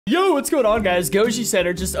Yo, what's going on, guys?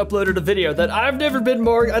 Gojicenter just uploaded a video that I've never been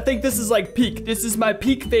more. I think this is like peak. This is my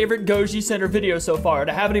peak favorite Gojicenter video so far,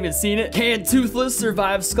 and I haven't even seen it. Can Toothless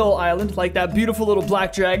survive Skull Island like that beautiful little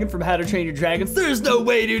black dragon from How to Train Your Dragons? There's no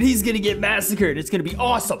way, dude. He's gonna get massacred. It's gonna be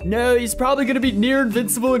awesome. No, he's probably gonna be near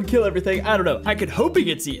invincible and kill everything. I don't know. I could hope he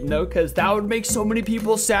gets eaten, though, because that would make so many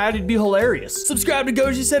people sad. It'd be hilarious. Subscribe to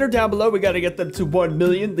Gojicenter down below. We gotta get them to 1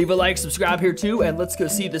 million. Leave a like, subscribe here too, and let's go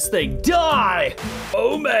see this thing die.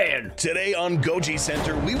 Oh, man. Today on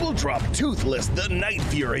Gojicenter, we will drop Toothless, the Night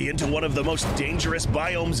Fury, into one of the most dangerous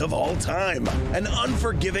biomes of all time. An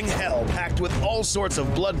unforgiving hell packed with all sorts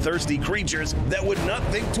of bloodthirsty creatures that would not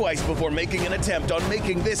think twice before making an attempt on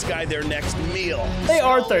making this guy their next meal. They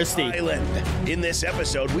are thirsty. Island. In this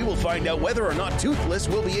episode, we will find out whether or not Toothless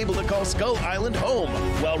will be able to call Skull Island home,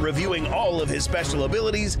 while reviewing all of his special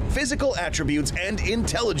abilities, physical attributes, and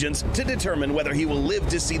intelligence to determine whether he will live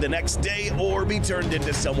to see the next day or be turned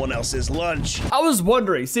into someone else's lunch. I was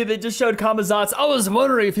wondering, see, they just showed Kamazatz. I was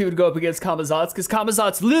wondering if he would go up against Kamazatz, because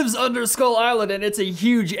Kamazatz lives under Skull Island, and it's a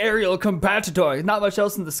huge aerial competitor. Not much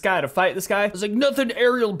else in the sky to fight this guy. There's like nothing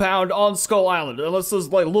aerial bound on Skull Island, unless there's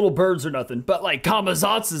like little birds or nothing. But like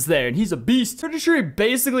Kamazatz is there, and he's a beast. Pretty sure he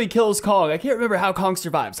basically kills Kong. I can't remember how Kong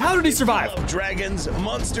survives. How did he survive? If you love dragons,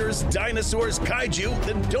 monsters, dinosaurs, kaiju,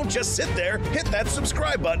 then don't just sit there. Hit that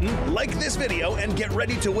subscribe button, like this video, and get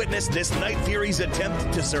ready to witness this Night Fury's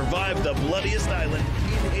attempt to survive the bloodiest island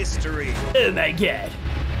in history. Oh my god.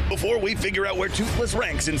 Before we figure out where Toothless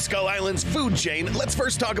ranks in Skull Island's food chain, let's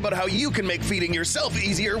first talk about how you can make feeding yourself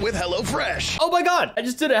easier with HelloFresh. Oh my god, I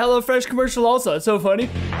just did a HelloFresh commercial also. It's so funny.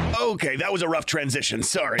 Okay, that was a rough transition,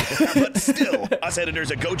 sorry. But still, us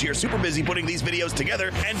editors at Goji are super busy putting these videos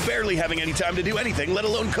together and barely having any time to do anything, let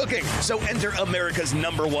alone cooking. So enter America's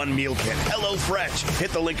 #1 meal kit, HelloFresh.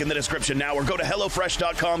 Hit the link in the description now or go to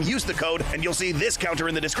HelloFresh.com, use the code, and you'll see this counter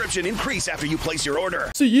in the description increase after you place your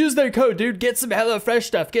order. So use their code, dude. Get some HelloFresh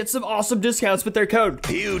stuff. Get some awesome discounts with their code.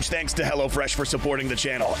 Huge thanks to HelloFresh for supporting the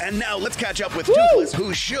channel. And now let's catch up with Toothless,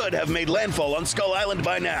 who should have made landfall on Skull Island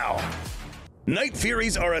by now. Night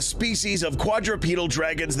Furies are a species of quadrupedal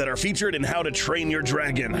dragons that are featured in How to Train Your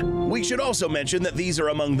Dragon. We should also mention that these are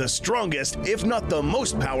among the strongest, if not the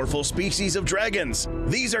most powerful species of dragons.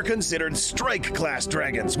 These are considered strike-class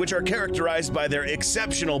dragons, which are characterized by their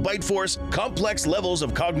exceptional bite force, complex levels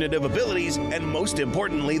of cognitive abilities, and most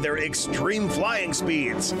importantly, their extreme flying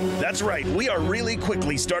speeds. That's right, we are really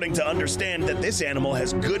quickly starting to understand that this animal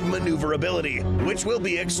has good maneuverability, which will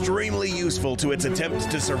be extremely useful to its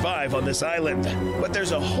attempt to survive on this island. But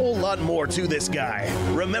there's a whole lot more to this guy.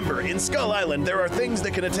 Remember, in Skull Island, there are things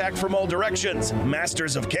that can attack from all directions.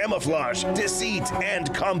 Masters of camouflage, deceit,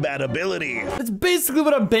 and combat ability. That's basically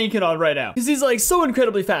what I'm banking on right now. Because he's like so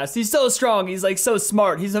incredibly fast. He's so strong. He's like so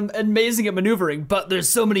smart. He's amazing at maneuvering, but there's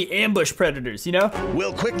so many ambush predators, you know?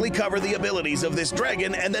 We'll quickly cover the abilities of this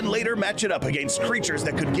dragon and then later match it up against creatures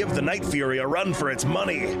that could give the Night Fury a run for its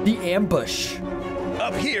money. The ambush.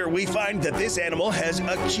 Up here, we find that this animal has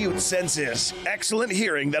acute senses, excellent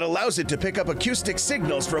hearing that allows it to pick up acoustic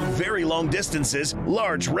signals from very long distances,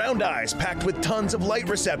 large round eyes packed with tons of light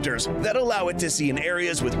receptors that allow it to see in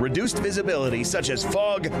areas with reduced visibility such as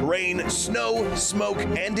fog, rain, snow, smoke,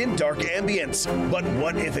 and in dark ambience. But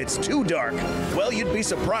what if it's too dark? Well, you'd be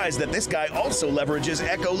surprised that this guy also leverages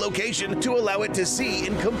echolocation to allow it to see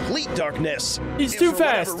in complete darkness. He's too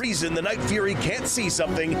fast. For whatever reason the Night Fury can't see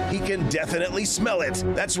something, he can definitely smell it.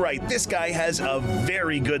 That's right, this guy has a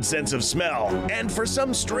very good sense of smell. And for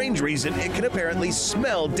some strange reason, it can apparently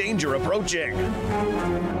smell danger approaching.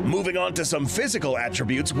 Moving on to some physical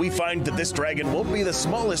attributes, we find that this dragon won't be the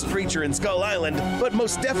smallest creature in Skull Island, but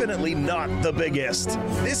most definitely not the biggest.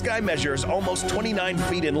 This guy measures almost 29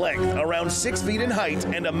 feet in length, around 6 feet in height,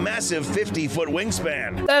 and a massive 50-foot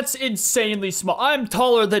wingspan. That's insanely small. I'm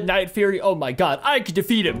taller than Night Fury. Oh my god, I could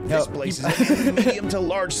defeat him. This places it in the medium to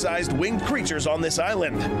large-sized winged creatures on this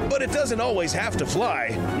island. But it doesn't always have to fly.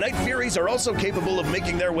 Night Furies are also capable of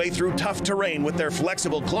making their way through tough terrain with their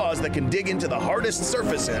flexible claws that can dig into the hardest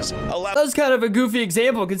surfaces. That was kind of a goofy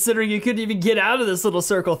example considering you couldn't even get out of this little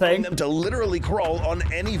circle thing. Them to literally crawl on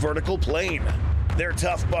any vertical plane. Their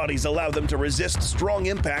tough bodies allow them to resist strong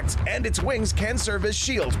impacts, and its wings can serve as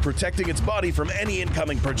shields, protecting its body from any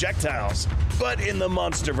incoming projectiles. But in the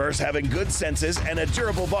Monsterverse, having good senses and a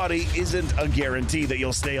durable body isn't a guarantee that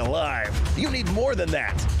you'll stay alive. You need more than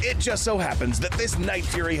that. It just so happens that this Night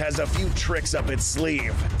Fury has a few tricks up its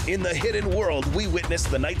sleeve. In the hidden world, we witness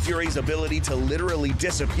the Night Fury's ability to literally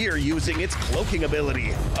disappear using its cloaking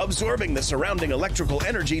ability, absorbing the surrounding electrical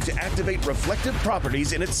energy to activate reflective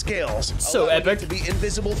properties in its scales. So epic. to be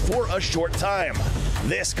invisible for a short time.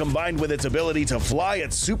 This, combined with its ability to fly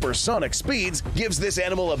at supersonic speeds, gives this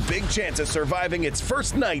animal a big chance at surviving its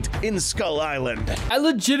first night in Skull Island. I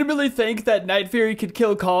legitimately think that Night Fury could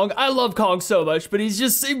kill Kong. I love Kong so much, but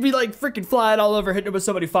he'd be like freaking flying all over, hitting him with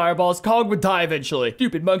so many fireballs. Kong would die eventually.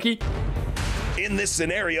 Stupid monkey. In this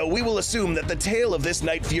scenario, we will assume that the tail of this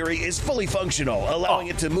Night Fury is fully functional, allowing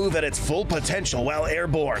it to move at its full potential while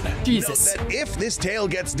airborne. Jesus. Note that if this tail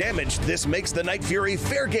gets damaged, this makes the Night Fury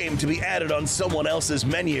fair game to be added on someone else's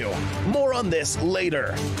menu. More on this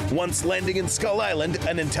later. Once landing in Skull Island,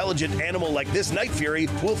 an intelligent animal like this Night Fury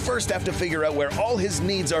will first have to figure out where all his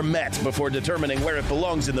needs are met before determining where it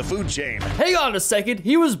belongs in the food chain. Hang on a second.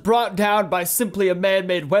 He was brought down by simply a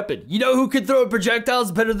man-made weapon. You know who could throw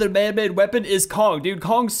projectiles better than a man-made weapon is Kong, dude.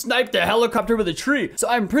 Kong sniped a helicopter with a tree. So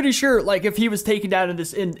I'm pretty sure, like, if he was taken down in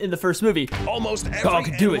this in the first movie, almost every Kong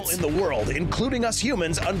could do animal it. in the world, including us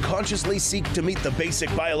humans, unconsciously seek to meet the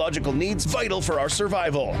basic biological needs vital for our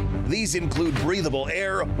survival. These include breathable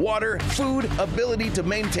air, water, food, ability to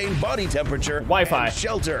maintain body temperature, Wi-Fi, and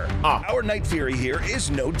shelter. Our Night Fury here is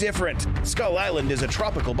no different. Skull Island is a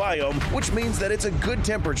tropical biome, which means that it's a good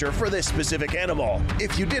temperature for this specific animal.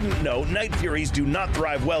 If you didn't know, Night Furies do not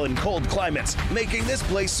thrive well in cold climates, making this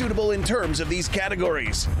place suitable in terms of these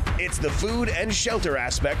categories. It's the food and shelter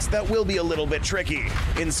aspects that will be a little bit tricky.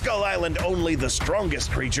 In Skull Island, only the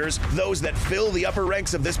strongest creatures, those that fill the upper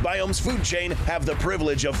ranks of this biome's food chain, have the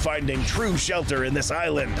privilege of finding true shelter in this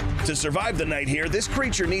island. To survive the night here, this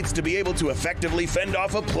creature needs to be able to effectively fend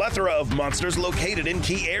off a plethora of monsters located in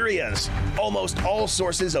key areas. Almost all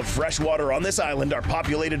sources of fresh water on this island are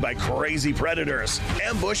populated by crazy predators.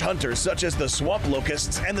 Ambush hunters such as the swamp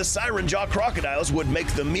locusts and the siren jaw crocodiles would make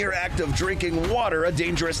the mere act of drinking water a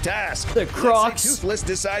dangerous task. The Crocs. Let's say Toothless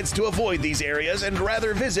decides to avoid these areas and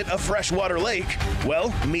rather visit a freshwater lake.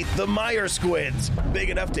 Well, meet the Meyer squids, big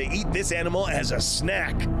enough to eat this animal as a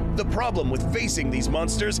snack. The problem with facing these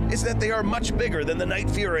monsters is that they are much bigger than the Night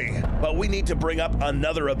Fury, but we need to bring up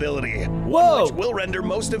another ability, one which will render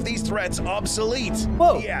most of these threats obsolete.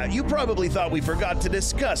 Yeah, you probably thought we forgot to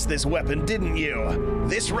discuss this weapon, didn't you?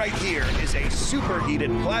 This right here is a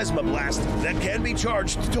superheated plasma blast that can be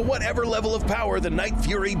charged to whatever level of power the Night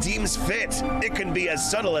Fury deems fit. It can be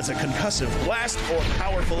as subtle as a concussive blast or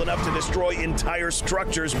powerful enough to destroy entire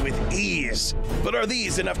structures with ease. But are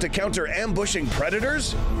these enough to counter ambushing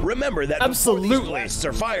predators? Remember that before these blasts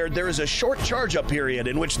are fired, there is a short charge-up period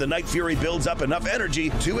in which the Night Fury builds up enough energy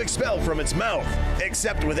to expel from its mouth.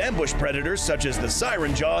 Except with ambush predators such as the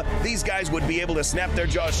Siren Jaw, these guys would be able to snap their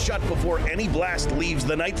jaws shut before any blast leaves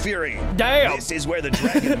the Night Fury. Damn! This is where the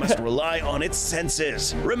dragon must rely on its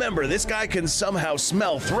senses. Remember, this guy can somehow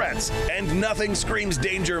smell threats, and nothing screams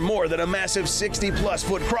danger more than a massive 60-plus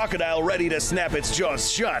foot crocodile ready to snap its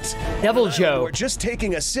jaws shut. Devil Joe. Or just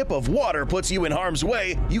taking a sip of water puts you in harm's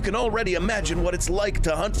way, you can already imagine what it's like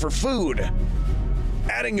to hunt for food.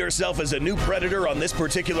 Adding yourself as a new predator on this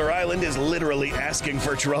particular island is literally asking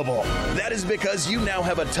for trouble. That is because you now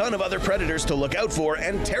have a ton of other predators to look out for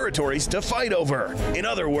and territories to fight over. In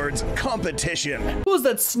other words, competition. What was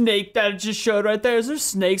that snake that it just showed right there? Is there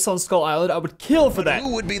snakes on Skull Island? I would kill for that.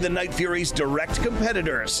 Who would be the Night Fury's direct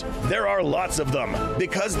competitors? There are lots of them.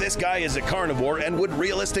 Because this guy is a carnivore and would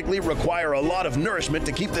realistically require a lot of nourishment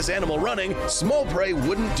to keep this animal running, small prey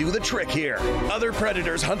wouldn't do the trick here. Other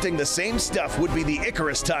predators hunting the same stuff would be the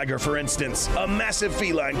Icarus tiger, for instance, a massive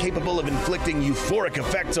feline capable of inflicting euphoric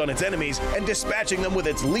effects on its enemies and dispatching them with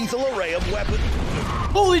its lethal array of weapons.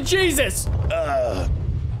 Holy Jesus!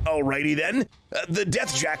 Alrighty then. The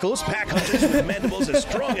death jackals, pack hunters with mandibles as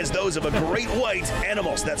strong as those of a great white,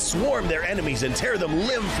 animals that swarm their enemies and tear them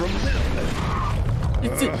limb from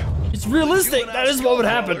limb. It's realistic. That is what would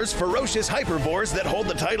happen. Ferocious hyperbores that hold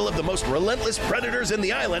the title of the most relentless predators in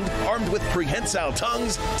the island, armed with prehensile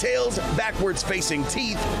tongues, tails, backwards facing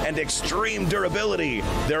teeth, and extreme durability.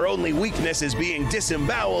 Their only weakness is being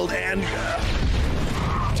disemboweled and...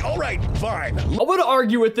 all right, fine. I want to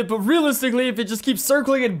argue with it, but realistically, if it just keeps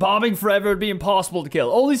circling and bombing forever, it'd be impossible to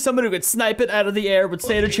kill. Only someone who could snipe it out of the air would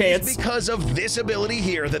stand a chance. It's because of this ability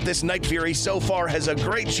here that this Night Fury so far has a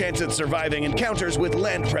great chance at surviving encounters with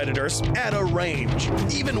land predators at a range.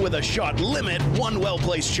 Even with a shot limit, one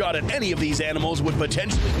well-placed shot at any of these animals would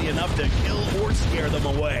potentially be enough to kill or scare them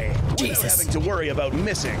away. Without having to worry about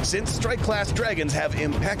missing, since strike-class dragons have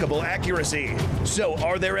impeccable accuracy. So,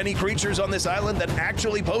 are there any creatures on this island that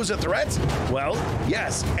actually pose a threat? Well,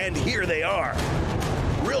 yes, and here they are.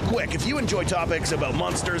 Real real quick, if you enjoy topics about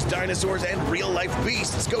monsters, dinosaurs, and real-life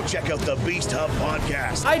beasts, go check out the Beast Hub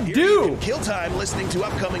podcast. I Here do. You can kill time listening to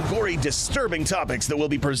upcoming gory, disturbing topics that will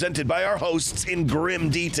be presented by our hosts in grim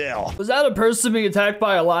detail. Was that a person being attacked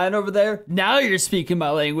by a lion over there? Now you're speaking my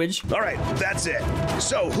language. All right, that's it.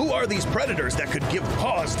 So, who are these predators that could give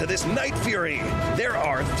pause to this Night Fury? There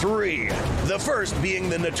are 3. The first being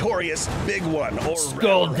the notorious Big One, or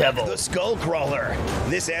Skull Devil. the Skull Crawler.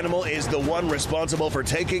 This animal is the one responsible for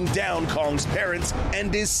taking down Kong's parents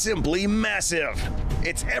and is simply massive.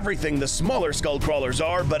 It's everything the smaller skull crawlers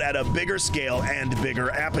are, but at a bigger scale and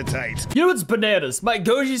bigger appetite. You know what's bananas? My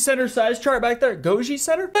Gojicenter size chart back there.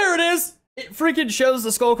 Gojicenter? There it is. It freaking shows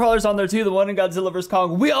the skull crawlers on there too, the one in Godzilla vs.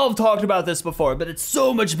 Kong. We all have talked about this before, but it's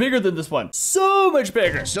so much bigger than this one. So much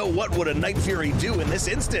bigger. So what would a Night Fury do in this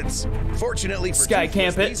instance? Fortunately for Sky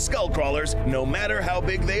Toothless, camp it. these skull crawlers, no matter how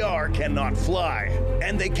big they are, cannot fly.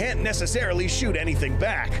 And they can't necessarily shoot anything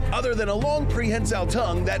back, other than a long prehensile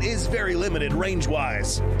tongue that is very limited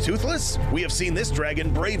range-wise. Toothless? We have seen this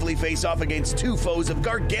dragon bravely face off against 2 foes of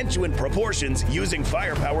gargantuan proportions, using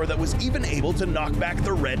firepower that was even able to knock back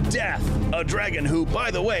the Red Death. A dragon who, by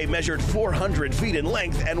the way, measured 400 feet in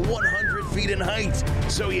length and 100 feet in height.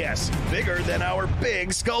 So yes, bigger than our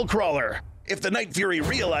big skull crawler. If the Night Fury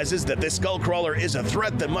realizes that this skull crawler is a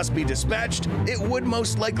threat that must be dispatched, it would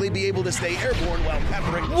most likely be able to stay airborne while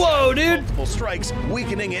peppering Whoa, dude! multiple strikes,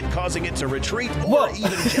 weakening it, causing it to retreat, Whoa. or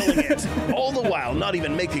even killing it. All the while not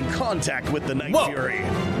even making contact with the Night Whoa. Fury.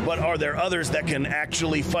 But are there others that can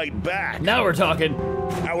actually fight back? Now we're talking.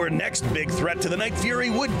 Our next big threat to the Night Fury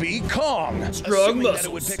would be Kong. Strong assuming that it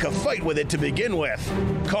muscles. would pick a fight with it to begin with.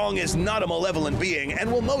 Kong is not a malevolent being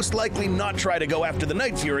and will most likely not try to go after the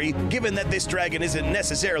Night Fury, given that this dragon isn't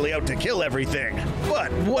necessarily out to kill everything.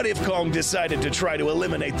 But what if Kong decided to try to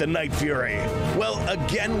eliminate the Night Fury? Well,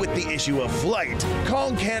 again with the issue of flight.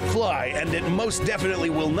 Kong can't fly, and it most definitely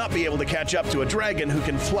will not be able to catch up to a dragon who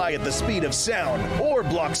can fly at the speed of sound, or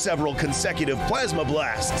block several consecutive plasma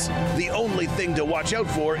blasts. The only thing to watch out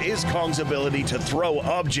for is Kong's ability to throw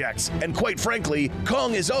objects. And quite frankly,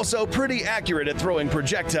 Kong is also pretty accurate at throwing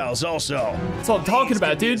projectiles also. That's what I'm talking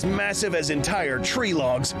about, dude. As massive as entire tree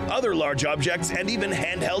logs, other large objects, and even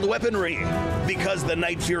handheld weaponry. Because the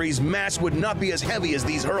Night Fury's mass would not be as heavy as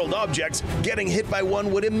these hurled objects, getting hit by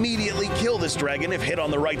one would immediately kill this dragon if hit on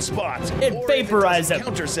the right spot. It or vaporizes if it him.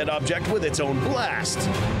 counter said object with its own blast.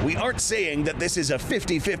 We aren't saying that this is a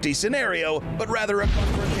 50-50 scenario, but rather a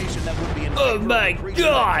confrontation that would be in Oh favor my of a creature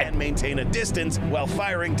that God. can maintain a distance while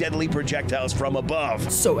firing deadly projectiles from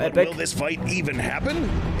above. So epic. Will this fight even happen?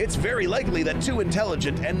 It's very likely that 2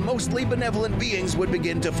 intelligent and mostly benevolent beings would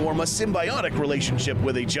begin to form a symbiotic relationship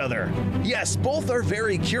with each other. Yes, both are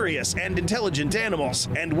very curious and intelligent animals,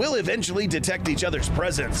 and will eventually detect each other's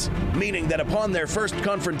presence, meaning that upon their first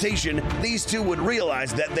confrontation, these 2 would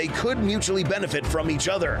realize that they could mutually benefit from each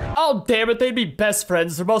other. Oh, damn it, they'd be best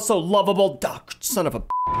friends. They're both so lovable. Duck, son of a.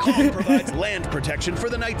 Kong provides land protection for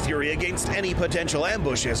the Night Fury against any potential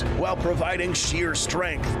ambushes, while providing sheer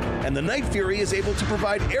strength. And the Night Fury is able to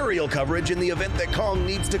provide aerial coverage in the event that Kong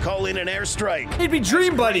needs to call in an airstrike. They'd be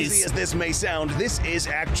dream Crazy buddies. as this may sound, this is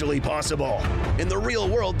actually possible. In the real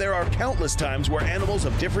world, there are countless times where animals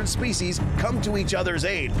of different species come to each other's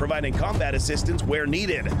aid, providing combat assistance where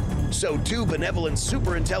needed. So 2 benevolent,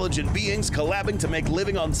 super intelligent beings collabing to make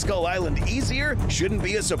living on Skull Island easier shouldn't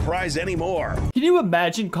be a surprise anymore. Can you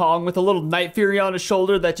imagine Kong with a little Night Fury on his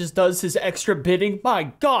shoulder that just does his extra bidding?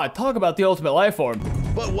 My God, talk about the ultimate life form.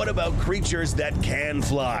 But what about creatures that can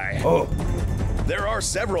fly? Oh. There are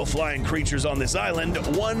several flying creatures on this island,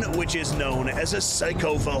 one which is known as a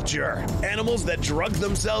psychovulture. Animals that drug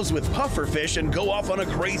themselves with pufferfish and go off on a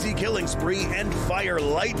crazy killing spree and fire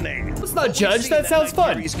lightning. Let's not But we judge, see that sounds Night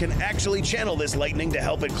fun. Furies can actually channel this lightning to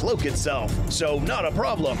help it cloak itself, so not a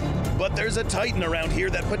problem. But there's a titan around here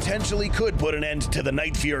that potentially could put an end to the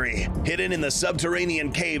Night Fury. Hidden in the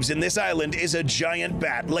subterranean caves in this island is a giant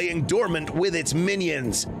bat laying dormant with its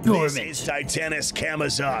minions. Dormant. This is Titanus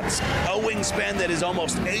Camazotz, a wingspan that is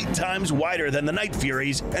almost 8 times wider than the Night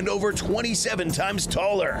Furies and over 27 times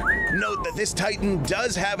taller. Note that this titan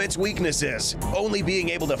does have its weaknesses, only being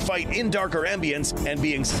able to fight in darker ambience and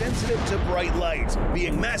being sensitive to bright light.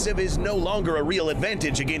 Being massive is no longer a real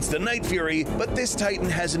advantage against the Night Fury, but this titan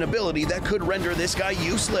has an ability that could render this guy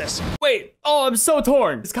useless. Wait, oh, I'm so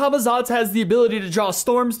torn. Kamazotz has the ability to draw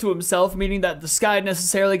storms to himself, meaning that the sky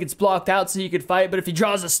necessarily gets blocked out so he could fight, but if he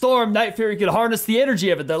draws a storm, Night Fury could harness the energy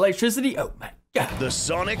of it, the electricity. Oh, man. The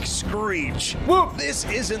Sonic Screech. Whoop. This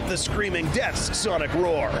isn't the Screaming Death's Sonic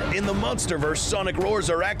Roar. In the Monsterverse, Sonic Roars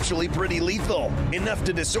are actually pretty lethal, enough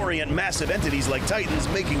to disorient massive entities like Titans,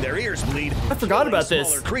 making their ears bleed. I forgot about this.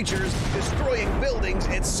 Smaller creatures, destroying buildings,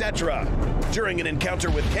 etc. During an encounter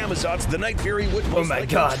with Kamazots, the Night Fury would most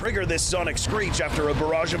likely trigger this Sonic Screech after a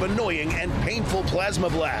barrage of annoying and painful plasma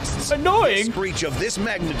blasts. Annoying? A screech of this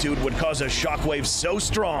magnitude would cause a shockwave so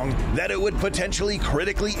strong that it would potentially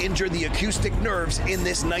critically injure the acoustic nerves in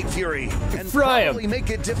this Night Fury and probably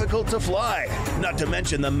make it difficult to fly. Not to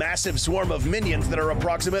mention the massive swarm of minions that are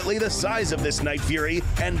approximately the size of this Night Fury,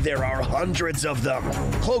 and there are hundreds of them.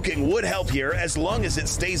 Cloaking would help here as long as it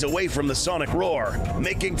stays away from the Sonic Roar,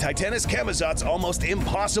 making Titanus Kamazots almost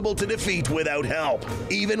impossible to defeat without help.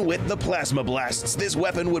 Even with the plasma blasts, this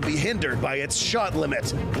weapon would be hindered by its shot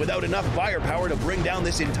limit. Without enough firepower to bring down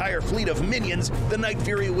this entire fleet of minions, the Night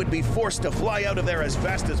Fury would be forced to fly out of there as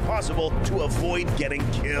fast as possible to avoid getting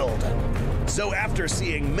killed. So after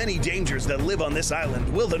seeing many dangers that live on this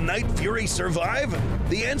island, will the Night Fury survive?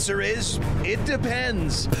 The answer is, it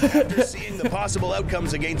depends. After seeing the possible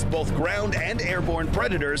outcomes against both ground and airborne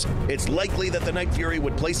predators, it's likely that the Night Fury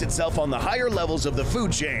would place itself on the higher levels of the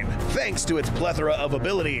food chain, thanks to its plethora of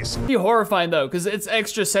abilities. It'd be horrifying though, because its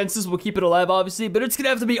extra senses will keep it alive obviously, but it's gonna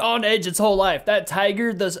have to be on edge its whole life. That tiger,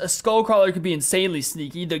 a skullcrawler could be insanely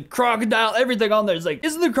sneaky, the crocodile, everything on there is like,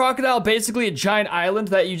 isn't the crocodile basically a giant island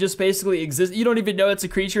that you just basically exist? You don't even know it's a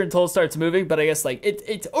creature until it starts moving, but I guess like,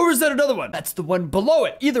 or is that another one? That's the one below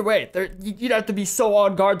it. Either way, you'd have to be so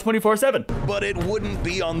on guard 24/7. But it wouldn't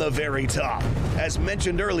be on the very top. As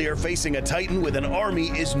mentioned earlier, facing a Titan with an army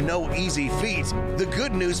is no easy feat. The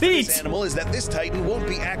good news for this animal is that this Titan won't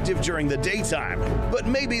be active during the daytime. But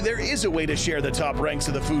maybe there is a way to share the top ranks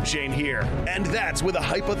of the food chain here. And that's with a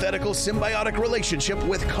hypothetical symbiotic relationship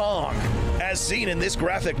with Kong. As seen in this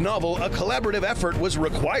graphic novel, a collaborative effort was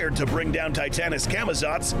required to bring down Titanus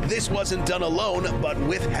Kamazots. This wasn't done alone, but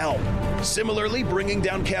with help. Similarly, bringing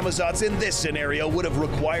down Kamazots in this scenario would have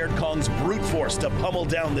required Kong's brute force to pummel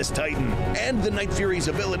down this Titan, and the Night Fury's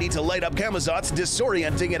ability to light up Kamazots,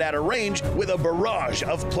 disorienting it at a range with a barrage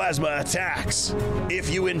of plasma attacks. If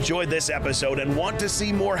you enjoyed this episode and want to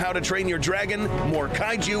see more How to Train Your Dragon, more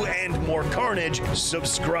kaiju, and more carnage,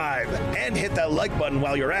 subscribe and hit that like button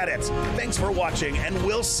while you're at it. Thanks for watching, and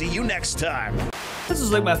we'll see you next time. This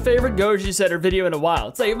is like my favorite Gojicenter video in a while.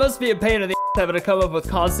 It's like, it must be a pain in the having to come up with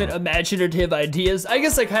constant imaginative ideas. I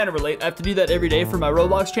guess I kind of relate. I have to do that every day for my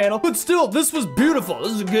Roblox channel. But still, this was beautiful.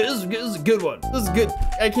 This is a good one. This is good.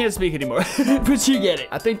 I can't speak anymore, but you get it.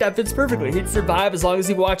 I think that fits perfectly. He'd survive as long as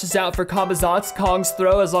he watches out for Kamazots, Kong's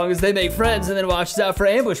throw, as long as they make friends, and then watches out for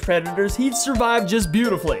ambush predators. He'd survive just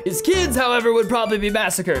beautifully. His kids, however, would probably be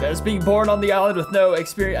massacred as being born on the island with no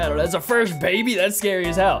experience. I don't know, as a first baby, that's scary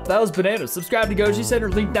as hell. That was bananas. Subscribe to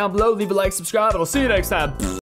Gojicenter, link down below. Leave a like, subscribe, and I'll see you next time.